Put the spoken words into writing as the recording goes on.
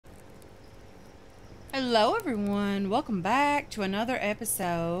Hello everyone, welcome back to another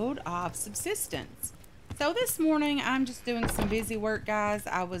episode of Subsistence. So this morning I'm just doing some busy work, guys.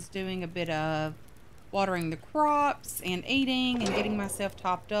 I was doing a bit of watering the crops and eating and getting myself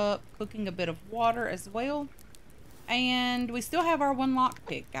topped up, cooking a bit of water as well. And we still have our one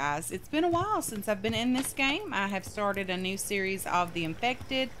lockpick, guys. It's been a while since I've been in this game. I have started a new series of The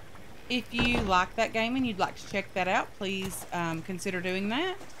Infected. If you like that game and you'd like to check that out, please consider doing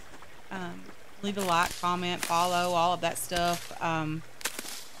that. Leave a like, comment, follow, all of that stuff.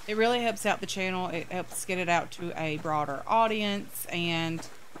 It really helps out the channel. It helps get it out to a broader audience, and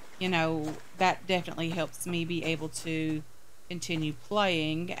you know, that definitely helps me be able to continue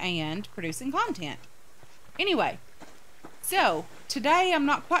playing and producing content. Anyway, so today I'm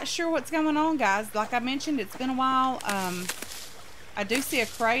not quite sure what's going on, guys. Like I mentioned, it's been a while. I do see a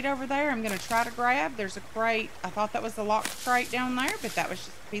crate over there I'm going to try to grab. There's a crate. I thought that was a locked crate down there, but that was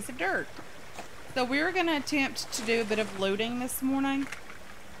just a piece of dirt. So we're going to attempt to do a bit of looting this morning.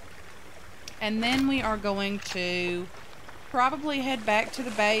 And then we are going to probably head back to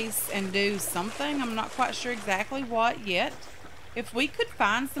the base and do something. I'm not quite sure exactly what yet. If we could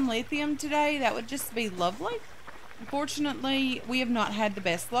find some lithium today, that would just be lovely. Unfortunately, we have not had the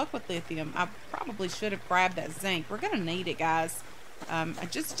best luck with lithium. I probably should have grabbed that zinc. We're going to need it, guys. I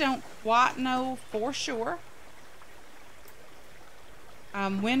just don't quite know for sure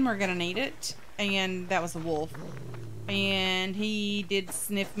when we're going to need it. And that was a wolf. And he did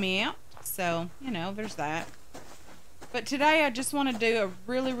sniff me out. So, you know, there's that. But today I just want to do a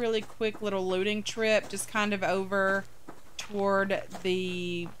really quick little looting trip. Just kind of over toward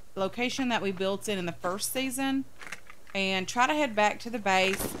the location that we built in the first season. And try to head back to the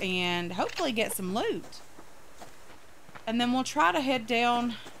base and hopefully get some loot. And then we'll try to head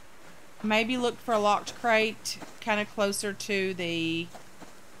down. Maybe look for a locked crate kind of closer to the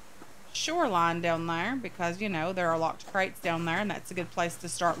shoreline down there, because you know there are locked crates down there, and that's a good place to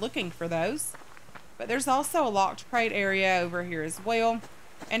start looking for those. But there's also a locked crate area over here as well,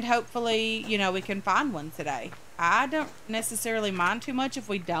 and hopefully, you know, we can find one today. I don't necessarily mind too much if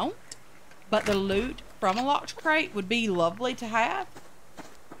we don't, but the loot from a locked crate would be lovely to have,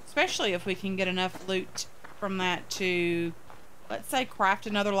 especially if we can get enough loot from that to, let's say, craft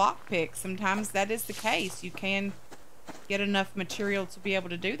another lockpick. Sometimes that is the case. You can get enough material to be able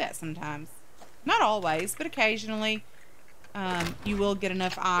to do that sometimes. Not always, but occasionally you will get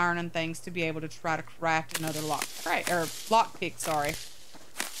enough iron and things to be able to try to craft another lockpick, sorry.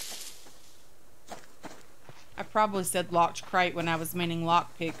 I probably said locked crate when I was meaning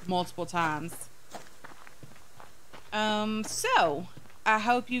lockpick multiple times. So I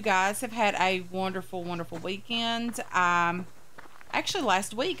hope you guys have had a wonderful weekend. Actually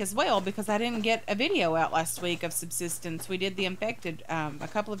last week as well, because I didn't get a video out last week of Subsistence. We did The Infected a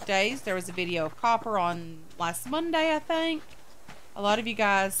couple of days. There was a video of Copper on last Monday, I think. A lot of you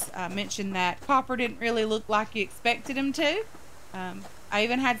guys mentioned that Copper didn't really look like you expected him to. I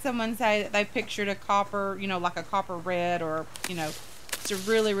even had someone say that they pictured a copper, you know, like a copper red, or, you know, it's a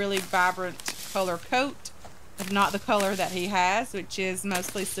really vibrant color coat, if not the color that he has, which is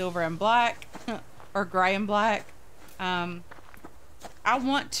mostly silver and black, or gray and black. I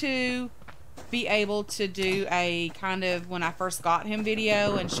want to be able to do a kind of when I first got him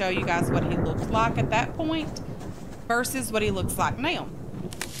video and show you guys what he looked like at that point versus what he looks like now.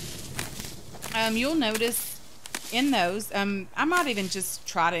 You'll notice in those, I might even just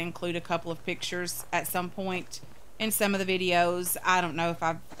try to include a couple of pictures at some point in some of the videos. I don't know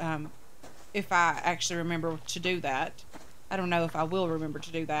if I actually remember to do that. I don't know if I will remember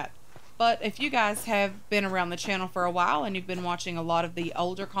to do that. But if you guys have been around the channel for a while and you've been watching a lot of the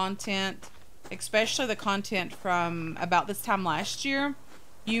older content, especially the content from about this time last year,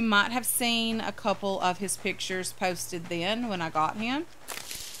 you might have seen a couple of his pictures posted then when I got him.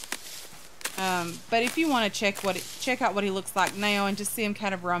 But if you want to check out what he looks like now and just see him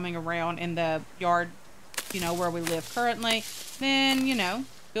kind of roaming around in the yard, you know, where we live currently, then, you know,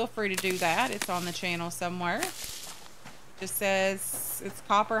 feel free to do that. It's on the channel somewhere. Just says it's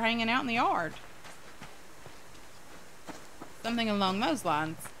Copper hanging out in the yard. Something along those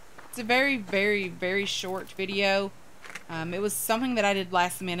lines. It's a very short video. It was something that I did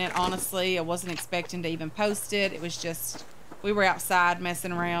last minute, honestly. I wasn't expecting to even post it. It was just, we were outside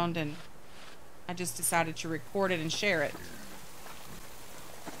messing around and I just decided to record it and share it.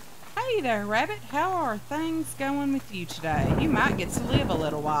 Hey there, Rabbit. How are things going with you today? You might get to live a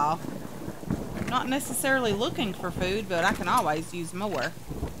little while. Not necessarily looking for food, but I can always use more.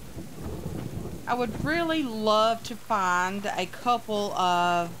 I would really love to find a couple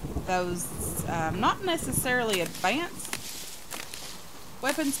of those, not necessarily advanced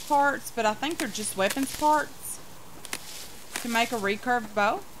weapons parts, but I think they're just weapons parts to make a recurved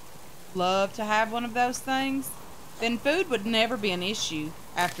bow. Love to have one of those things. Then food would never be an issue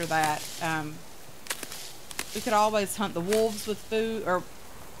after that. We could always hunt the wolves with food, or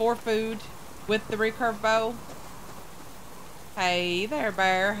for food, with the recurved bow. Hey there,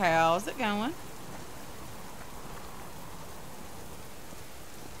 bear. How's it going?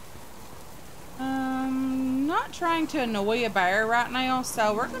 Not trying to annoy a bear right now,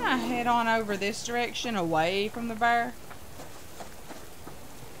 so we're gonna head on over this direction away from the bear.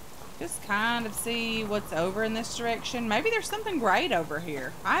 Just kind of see what's over in this direction. Maybe there's something great over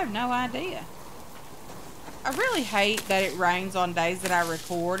here. I have no idea. I really hate that it rains on days that I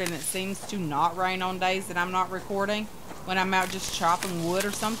record, and it seems to not rain on days that I'm not recording. When I'm out just chopping wood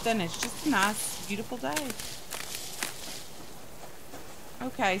or something, it's just a nice, beautiful day.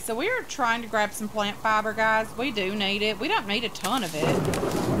 Okay, so we are trying to grab some plant fiber, guys. We do need it. We don't need a ton of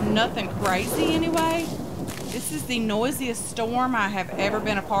it. Nothing crazy anyway. This is the noisiest storm I have ever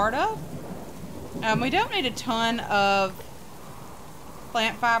been a part of. We don't need a ton of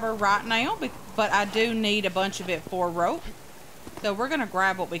plant fiber right now, but I do need a bunch of it for rope. So we're going to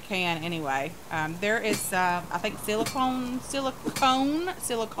grab what we can anyway. There is, I think, silicone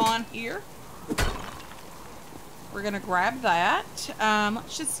here. We're going to grab that.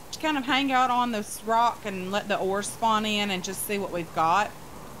 Let's just kind of hang out on this rock and let the ore spawn in and just see what we've got.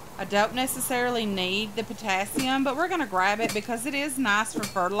 I don't necessarily need the potassium, but we're going to grab it because it is nice for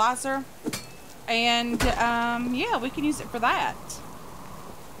fertilizer. And, yeah, we can use it for that.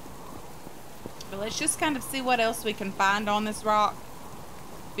 But let's just kind of see what else we can find on this rock.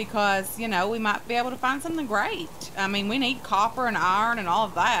 Because, you know, we might be able to find something great. I mean, we need copper and iron and all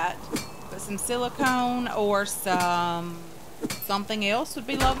of that. But some silicone or something else would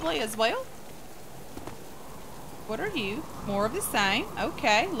be lovely as well. What are you? More of the same.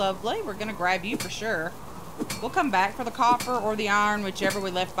 Okay, lovely. We're going to grab you for sure. We'll come back for the copper or the iron, whichever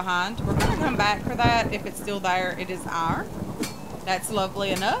we left behind. We're going to come back for that. If it's still there, it is iron. That's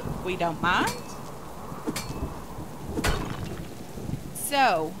lovely enough. We don't mind.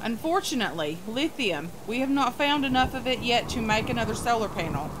 So, unfortunately, lithium. We have not found enough of it yet to make another solar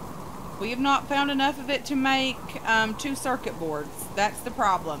panel. We have not found enough of it to make 2 circuit boards. That's the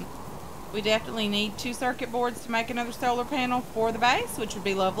problem. We definitely need 2 circuit boards to make another solar panel for the base, which would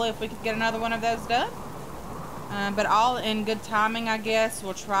be lovely if we could get another one of those done. But all in good timing, I guess.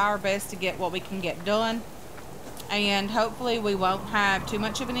 We'll try our best to get what we can get done. And hopefully we won't have too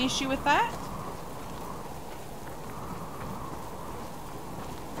much of an issue with that.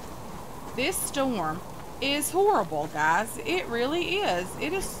 This storm is horrible, guys. It really is.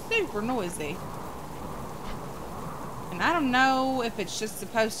 It is super noisy. And I don't know if it's just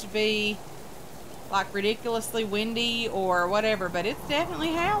supposed to be like ridiculously windy or whatever, but it's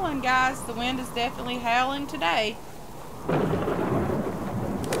definitely howling, guys. The wind is definitely howling today.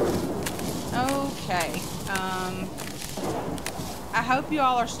 Okay. I hope you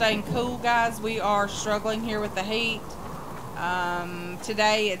all are staying cool, guys. We are struggling here with the heat.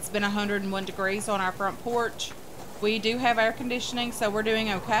 Today it's been 101 degrees on our front porch. We do have air conditioning, so we're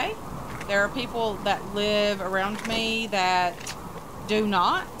doing okay. There are people that live around me that do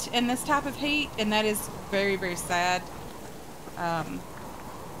not in this type of heat, and that is very, very sad. I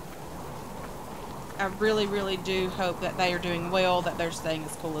really, really do hope that they are doing well, that they're staying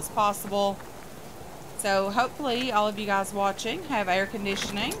as cool as possible. So hopefully all of you guys watching have air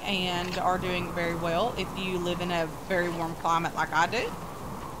conditioning and are doing very well if you live in a very warm climate like I do.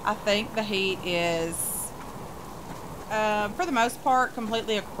 I think the heat is, for the most part,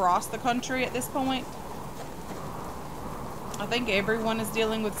 completely across the country at this point. I think everyone is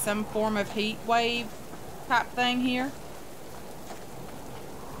dealing with some form of heat wave type thing here.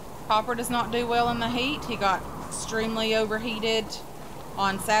 Copper does not do well in the heat. He got extremely overheated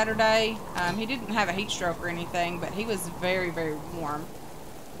on Saturday. He didn't have a heat stroke or anything, but he was very, very warm.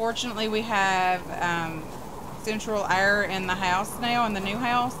 Fortunately, we have central air in the house now, in the new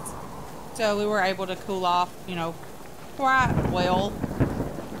house, so we were able to cool off, you know, quite well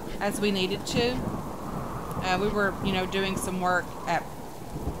as we needed to. We were, you know, doing some work at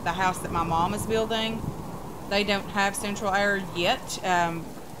the house that my mom is building. They don't have central air yet.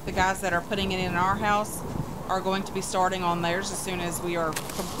 The guys that are putting it in our house are going to be starting on theirs as soon as we are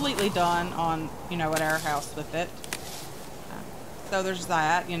completely done on, you know, at our house with it. So there's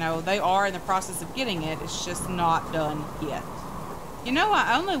that. You know, they are in the process of getting it. It's just not done yet. You know,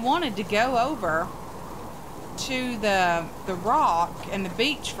 I only wanted to go over to the rock and the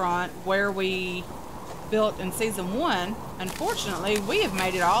beachfront where we built in season 1. Unfortunately, we have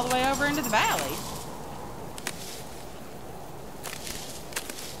made it all the way over into the valley.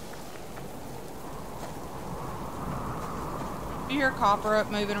 You hear Copper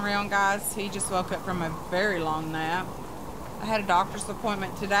up moving around, guys. He just woke up from a very long nap. I had a doctor's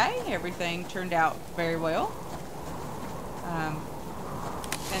appointment today. Everything turned out very well.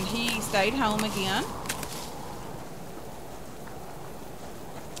 And he stayed home again.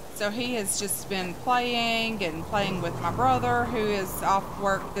 So he has just been playing and playing with my brother, who is off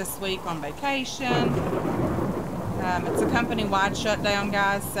work this week on vacation. It's a company-wide shutdown,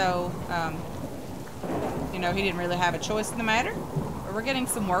 guys, so, you know, he didn't really have a choice in the matter. But we're getting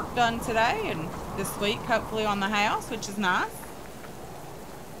some work done today and this week, hopefully on the house, which is nice.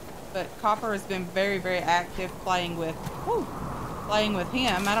 But Copper has been very, very active playing with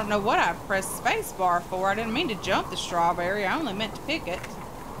him. I don't know what I pressed space bar for. I didn't mean to jump the strawberry. I only meant to pick it.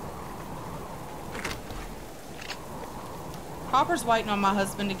 Copper's waiting on my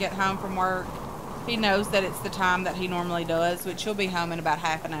husband to get home from work. He knows that it's the time that he normally does, which he'll be home in about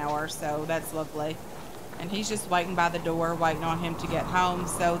half an hour, so that's lovely. And he's just waiting by the door, waiting on him to get home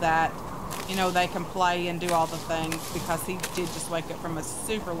so that, you know, they can play and do all the things, because he did just wake up from a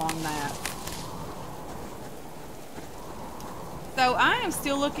super long nap. So I am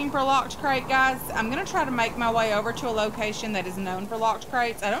still looking for a locked crate, guys. I'm going to try to make my way over to a location that is known for locked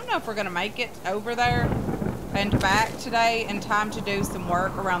crates. I don't know if we're going to make it over there and back today in time to do some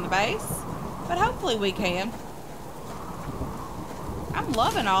work around the base, but hopefully we can. I'm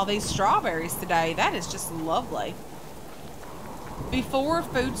loving all these strawberries today. That is just lovely. Before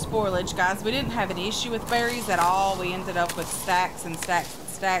food spoilage, guys, we didn't have an issue with berries at all. We ended up with stacks and stacks and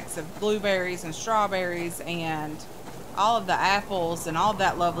stacks of blueberries and strawberries and all of the apples and all of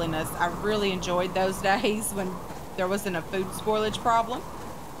that loveliness. I really enjoyed those days when there wasn't a food spoilage problem.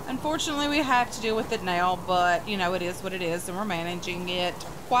 Unfortunately, we have to deal with it now, but, you know, it is what it is, and we're managing it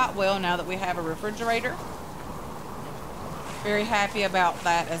quite well now that we have a refrigerator. Very happy about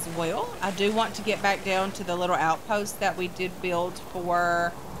that as well. I do want to get back down to the little outpost that we did build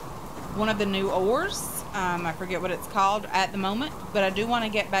for one of the new ores. I forget what it's called at the moment, but I do want to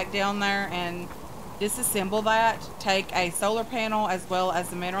get back down there and disassemble that, take a solar panel as well as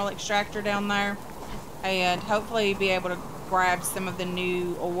the mineral extractor down there, and hopefully be able to grab some of the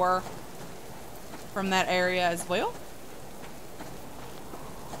new ore from that area as well.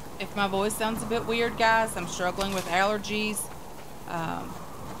 If my voice sounds a bit weird, guys, I'm struggling with allergies.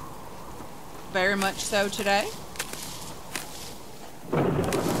 Very much so today.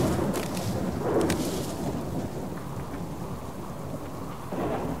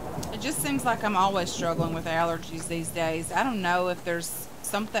 It just seems like I'm always struggling with allergies these days. I don't know if there's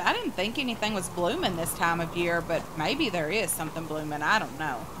something. I didn't think anything was blooming this time of year, but maybe there is something blooming. I don't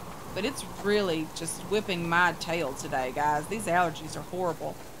know. But it's really just whipping my tail today, guys. These allergies are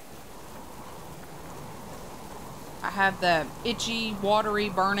horrible. I have the itchy, watery,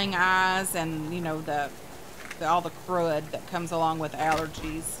 burning eyes, and, you know, all the crud that comes along with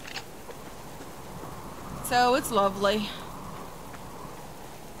allergies. So it's lovely.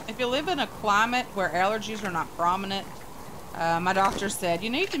 If you live in a climate where allergies are not prominent, my doctor said you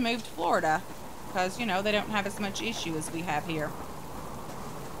need to move to Florida because, you know, they don't have as much issue as we have here.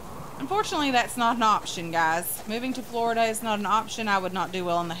 Unfortunately, that's not an option, guys. Moving to Florida is not an option. I would not do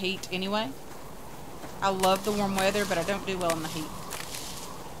well in the heat anyway. I love the warm weather, but I don't do well in the heat.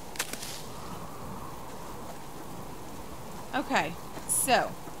 Okay,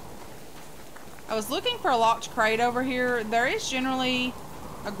 so I was looking for a locked crate over here. There is generally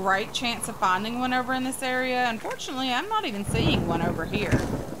a great chance of finding one over in this area. Unfortunately, I'm not even seeing one over here.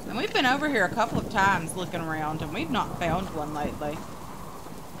 And we've been over here a couple of times looking around, and we've not found one lately.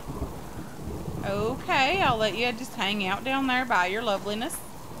 Okay, I'll let you just hang out down there by your loveliness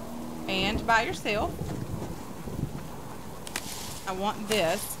and by yourself. I want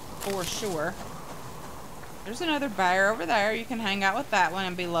this for sure. There's another bear over there. You can hang out with that one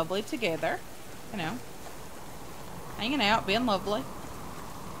and be lovely together. You know, hanging out, being lovely.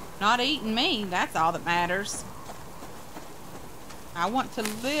 Not eating me, that's all that matters. I want to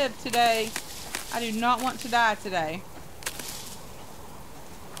live today. I do not want to die today.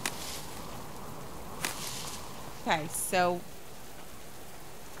 Okay, so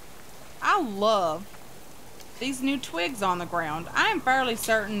I love these new twigs on the ground. I am fairly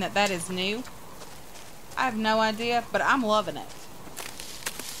certain that that is new. I have no idea, but I'm loving it.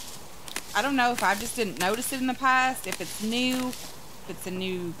 I don't know if I just didn't notice it in the past, if it's new, if it's a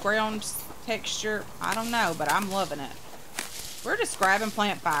new ground texture. I don't know, but I'm loving it. We're just grabbing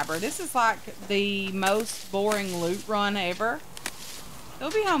plant fiber. This is like the most boring loot run ever.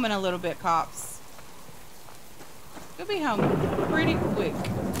 They'll be home in a little bit, cops. They'll be home pretty quick.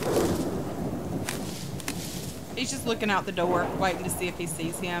 He's just looking out the door, waiting to see if he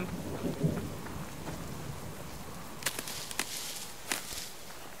sees him.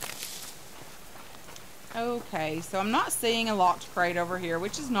 Okay, so I'm not seeing a locked crate over here,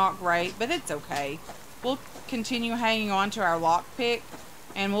 which is not great, but it's okay. We'll continue hanging on to our lockpick,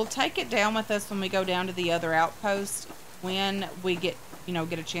 and we'll take it down with us when we go down to the other outpost when we get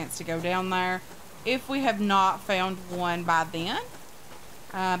a chance to go down there. If we have not found one by then,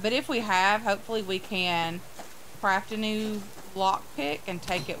 but if we have, hopefully we can craft a new lockpick and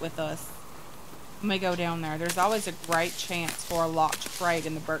take it with us when we go down there. There's always a great chance for a locked crate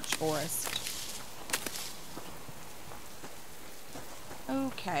in the birch forest.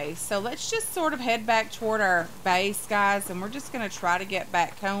 Okay, so let's just sort of head back toward our base, guys, and we're just going to try to get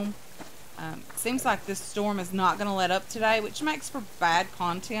back home. Seems like this storm is not going to let up today, which makes for bad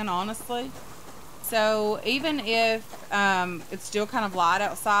content, honestly. So even if it's still kind of light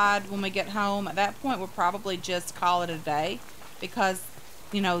outside when we get home, at that point we'll probably just call it a day, because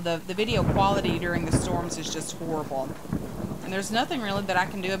the video quality during the storms is just horrible. And there's nothing really that I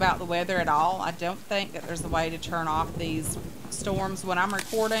can do about the weather at all. I don't think that there's a way to turn off these storms when I'm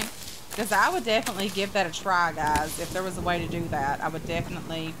recording, because I would definitely give that a try, guys. If there was a way to do that, I would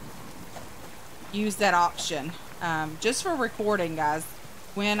definitely use that option, just for recording, guys.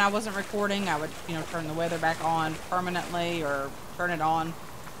 When I wasn't recording, I would turn the weather back on permanently or turn it on.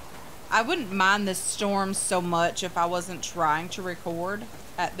 I wouldn't mind this storm so much if I wasn't trying to record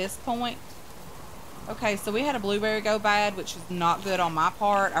at this point. Okay, so we had a blueberry go bad, which is not good on my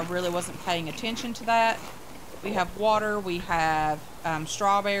part. I really wasn't paying attention to that. We have water, we have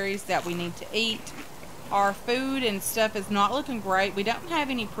strawberries that we need to eat. Our food and stuff is not looking great. We don't have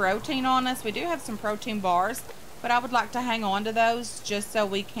any protein on us. We do have some protein bars, but I would like to hang on to those just so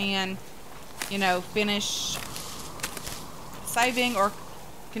we can, finish saving or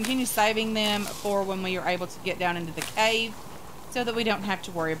continue saving them for when we are able to get down into the cave, so that we don't have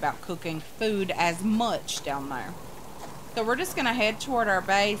to worry about cooking food as much down there. So we're just going to head toward our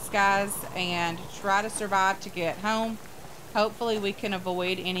base, guys, and try to survive to get home. Hopefully we can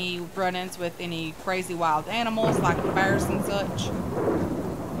avoid any run-ins with any crazy wild animals like the bears and such.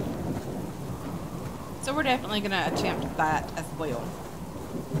 So we're definitely going to attempt that as well.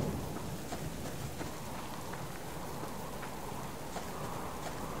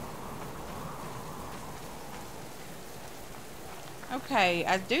 Okay,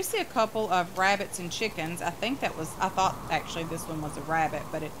 I do see a couple of rabbits and chickens. I thought actually this one was a rabbit,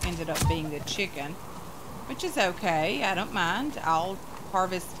 but it ended up being a chicken, which is okay. I don't mind. I'll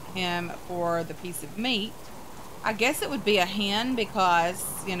harvest him for the piece of meat. I guess it would be a hen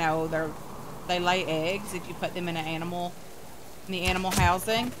because, they lay eggs if you put them in the animal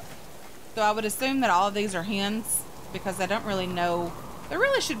housing. So I would assume that all of these are hens, because I don't really know. There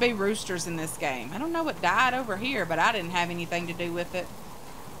really should be roosters in this game. I don't know what died over here, but I didn't have anything to do with it.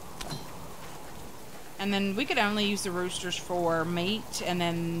 And then we could only use the roosters for meat, and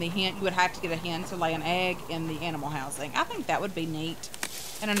then the hen, you would have to get a hen to lay an egg in the animal housing. I think that would be neat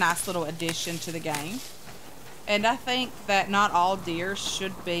and a nice little addition to the game. And I think that not all deer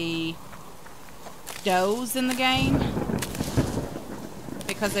should be does in the game,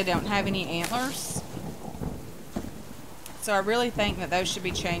 because they don't have any antlers. So I really think that those should be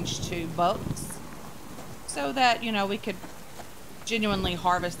changed to bucks, so that, we could genuinely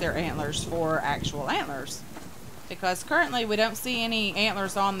harvest their antlers for actual antlers. Because currently we don't see any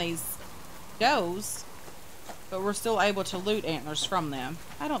antlers on these does, but we're still able to loot antlers from them.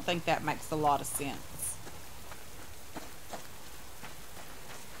 I don't think that makes a lot of sense.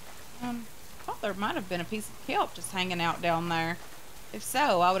 I thought there might have been a piece of kelp just hanging out down there. If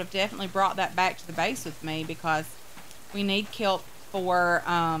so, I would have definitely brought that back to the base with me, because we need kelp for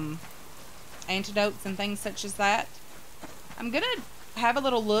antidotes and things such as that. I'm going to have a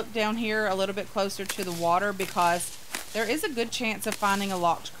little look down here a little bit closer to the water, because there is a good chance of finding a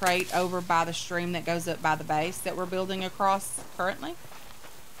locked crate over by the stream that goes up by the base that we're building across currently.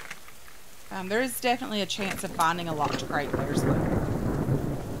 There is definitely a chance of finding a locked crate there as well.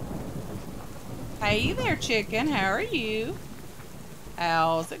 Hey there, chicken. How are you?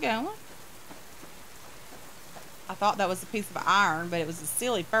 How's it going? I thought that was a piece of iron, but it was a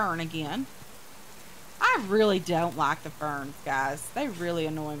silly fern again. I really don't like the ferns, guys. They really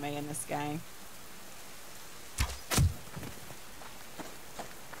annoy me in this game.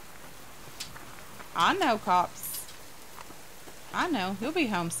 I know, cops. I know. He'll be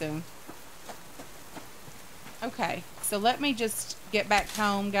home soon. Okay, so let me just get back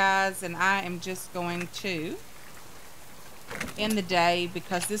home, guys, and I am just going to end the day,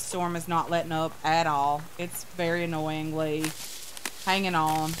 because this storm is not letting up at all. It's very annoyingly hanging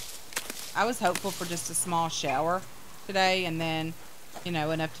on. I was hopeful for just a small shower today, and then,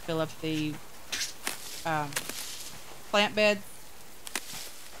 enough to fill up the plant beds.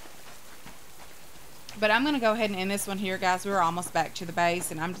 But I'm going to go ahead and end this one here, guys. We're almost back to the base,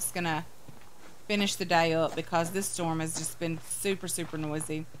 and I'm just going to finish the day up because this storm has just been super, super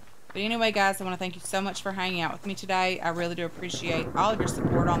noisy. But anyway, guys, I want to thank you so much for hanging out with me today. I really do appreciate all of your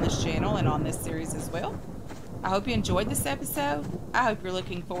support on this channel and on this series as well. I hope you enjoyed this episode. I hope you're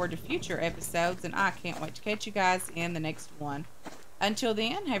looking forward to future episodes, and I can't wait to catch you guys in the next one. Until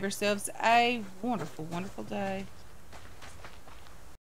then, have yourselves a wonderful, wonderful day.